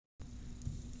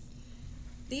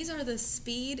These are the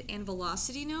speed and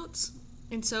velocity notes.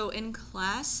 And so in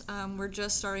class, we're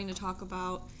just starting to talk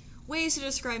about ways to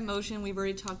describe motion. We've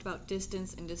already talked about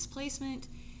distance and displacement.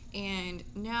 And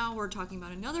now we're talking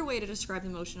about another way to describe the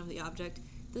motion of the object,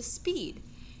 the speed.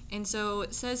 And so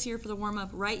it says here for the warm-up,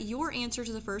 write your answer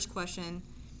to the first question,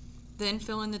 then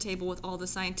fill in the table with all the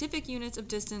scientific units of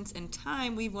distance and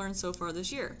time we've learned so far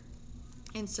this year.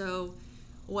 And so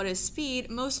what is speed?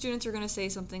 Most students are going to say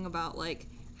something about like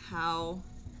how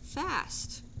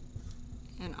fast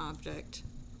an object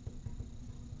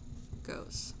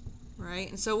goes, right?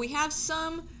 And so we have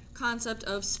some concept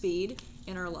of speed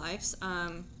in our lives.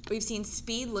 We've seen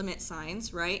speed limit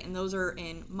signs, right? And those are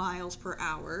in miles per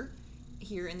hour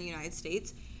here in the United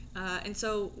States. And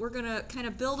so we're going to kind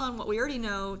of build on what we already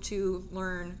know to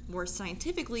learn more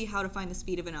scientifically how to find the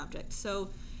speed of an object. So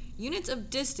units of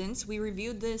distance, we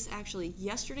reviewed this actually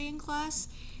yesterday in class.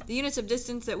 The units of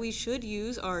distance that we should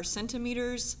use are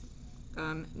centimeters,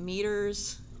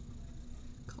 meters,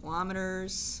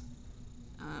 kilometers,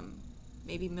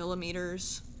 maybe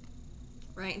millimeters,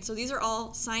 right? And so these are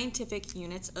all scientific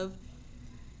units of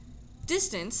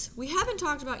distance. We haven't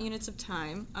talked about units of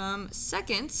time.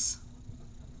 Seconds,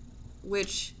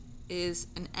 which is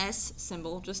an S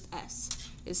symbol, just S,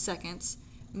 is seconds.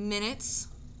 Minutes,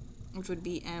 which would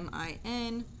be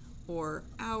M-I-N, or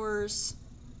hours,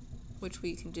 which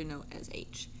we can denote as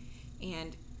H.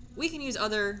 And we can use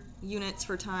other units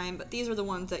for time, but these are the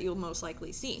ones that you'll most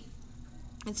likely see.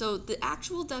 And so the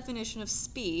actual definition of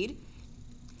speed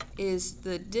is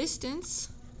the distance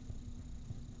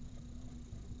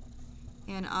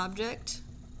an object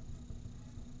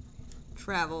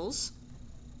travels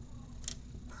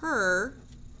per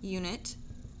unit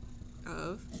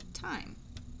of time.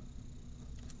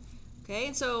 Okay,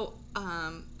 and so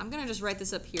I'm going to just write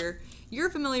this up here. You're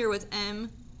familiar with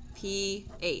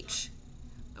MPH,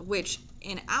 which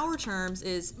in our terms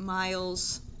is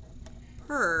miles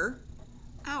per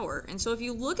hour. And so if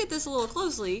you look at this a little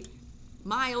closely,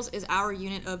 miles is our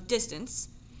unit of distance,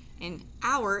 and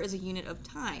hour is a unit of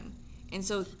time. And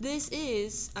so this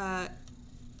is how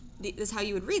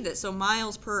you would read this. So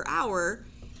miles per hour,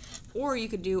 or you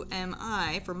could do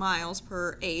MI for miles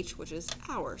per H, which is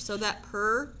hour. So that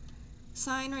per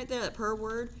sign right there, that per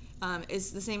word,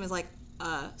 is the same as like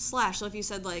slash. So if you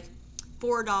said like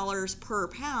 $4 per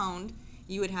pound,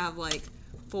 you would have like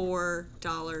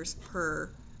 $4 per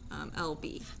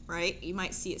LB, right? You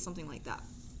might see it something like that.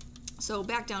 So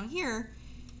back down here,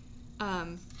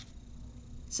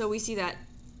 so we see that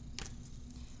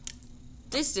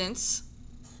distance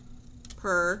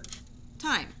per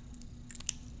time.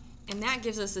 And that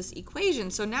gives us this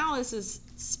equation. So now this is,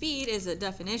 speed is a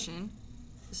definition.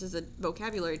 This is a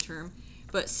vocabulary term.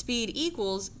 But speed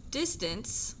equals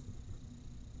distance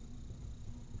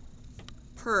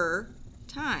per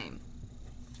time.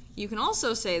 You can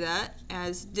also say that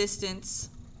as distance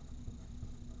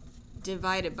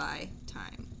divided by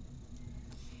time.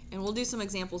 And we'll do some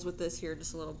examples with this here in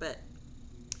just a little bit.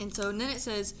 And so then it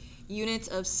says units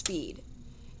of speed.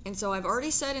 And so I've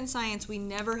already said in science we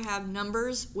never have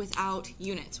numbers without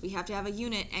units. We have to have a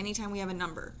unit anytime we have a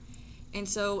number. And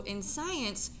so in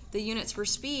science, the units for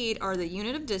speed are the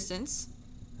unit of distance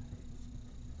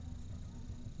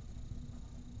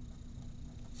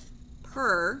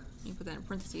per, let me put that in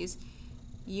parentheses,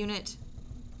 unit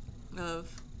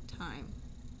of time.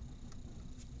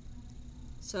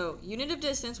 So unit of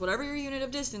distance, whatever your unit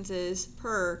of distance is,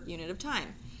 per unit of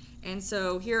time. And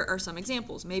so here are some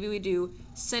examples. Maybe we do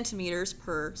centimeters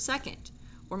per second,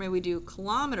 or maybe we do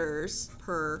kilometers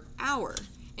per hour.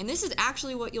 And this is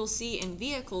actually what you'll see in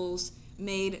vehicles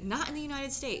made not in the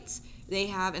United States. They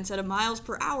have, instead of miles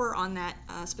per hour on that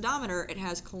speedometer, it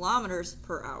has kilometers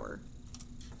per hour.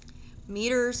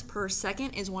 Meters per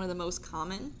second is one of the most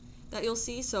common that you'll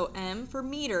see. So M for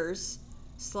meters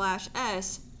slash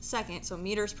S second, so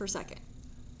meters per second.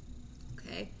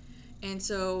 Okay, and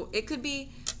so it could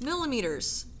be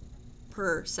millimeters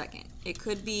per second. It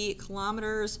could be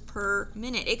kilometers per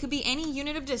minute. It could be any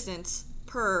unit of distance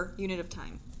per unit of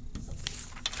time.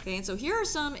 Okay, and so here are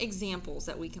some examples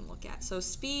that we can look at. So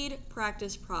speed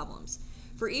practice problems.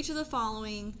 For each of the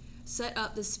following, set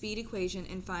up the speed equation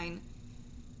and find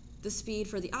the speed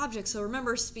for the object. So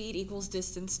remember, speed equals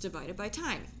distance divided by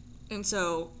time. And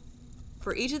so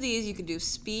for each of these, you could do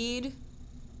speed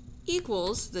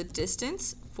equals the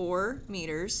distance, 4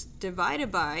 meters,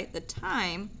 divided by the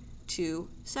time, 2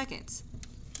 seconds.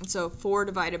 And so 4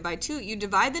 divided by 2, you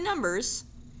divide the numbers,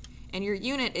 and your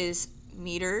unit is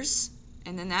meters,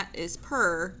 and then that is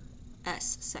per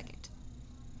s second.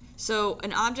 So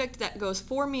an object that goes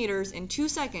 4 meters in 2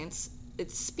 seconds,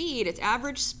 its speed, its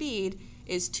average speed,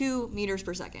 is 2 meters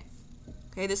per second.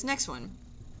 Okay, this next one.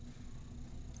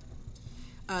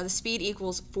 The speed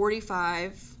equals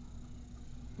 45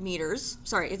 meters.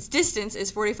 Sorry, its distance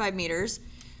is 45 meters,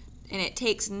 and it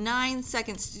takes 9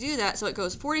 seconds to do that, so it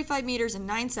goes 45 meters in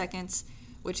 9 seconds,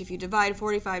 which if you divide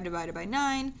 45 divided by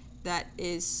 9, that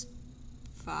is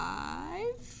 5?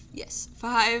 Yes,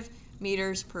 5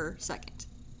 meters per second.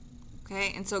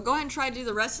 Okay, and so go ahead and try to do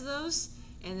the rest of those,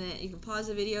 and then you can pause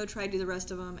the video, try to do the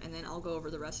rest of them, and then I'll go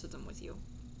over the rest of them with you.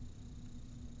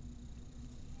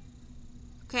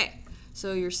 Okay,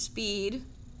 so your speed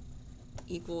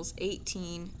equals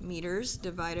 18 meters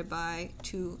divided by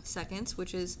 2 seconds,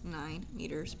 which is 9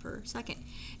 meters per second.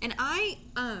 And I'm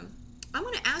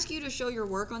going to ask you to show your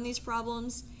work on these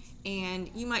problems, and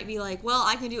you might be like, well,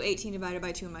 I can do 18 divided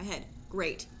by 2 in my head.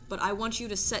 Great, but I want you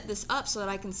to set this up so that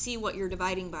I can see what you're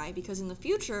dividing by, because in the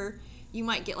future, you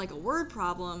might get like a word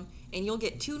problem, and you'll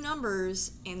get 2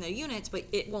 numbers and the units, but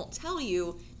it won't tell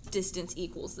you distance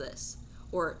equals this,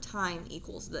 or time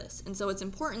equals this. And so it's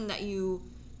important that you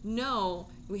know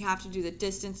we have to do the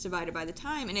distance divided by the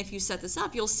time, and if you set this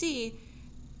up, you'll see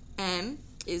m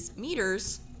is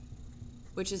meters,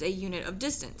 which is a unit of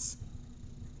distance.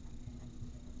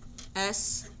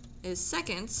 S is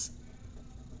seconds,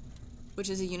 which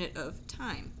is a unit of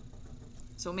time.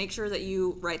 So make sure that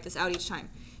you write this out each time.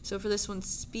 So for this one,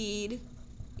 speed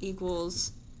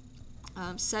equals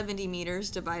 70 meters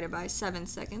divided by 7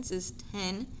 seconds is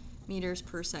 10 meters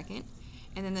per second.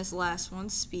 And then this last one,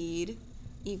 speed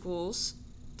equals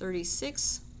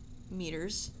 36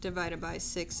 meters divided by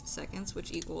 6 seconds,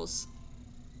 which equals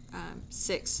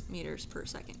 6 meters per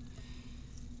second.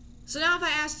 So now if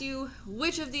I asked you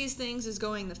which of these things is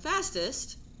going the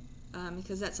fastest,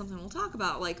 because that's something we'll talk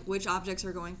about, like which objects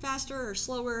are going faster or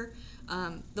slower,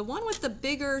 the one with the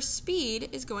bigger speed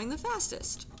is going the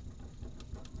fastest.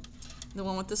 The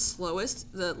one with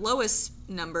the lowest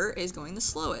number is going the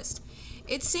slowest.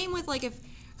 It's same with like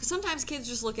because sometimes kids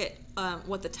just look at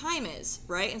what the time is,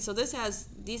 right? And so this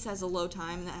has a low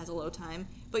time and that has a low time,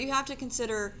 but you have to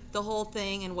consider the whole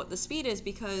thing and what the speed is,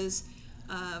 because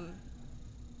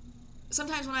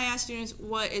sometimes when I ask students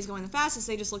what is going the fastest,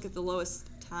 they just look at the lowest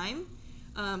time,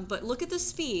 but look at the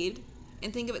speed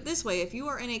and think of it this way. If you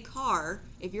are in a car,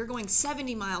 if you're going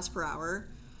 70 miles per hour,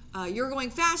 you're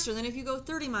going faster than if you go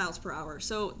 30 miles per hour.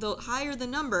 So the higher the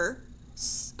number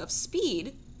of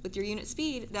speed, with your unit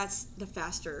speed, that's the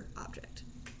faster object.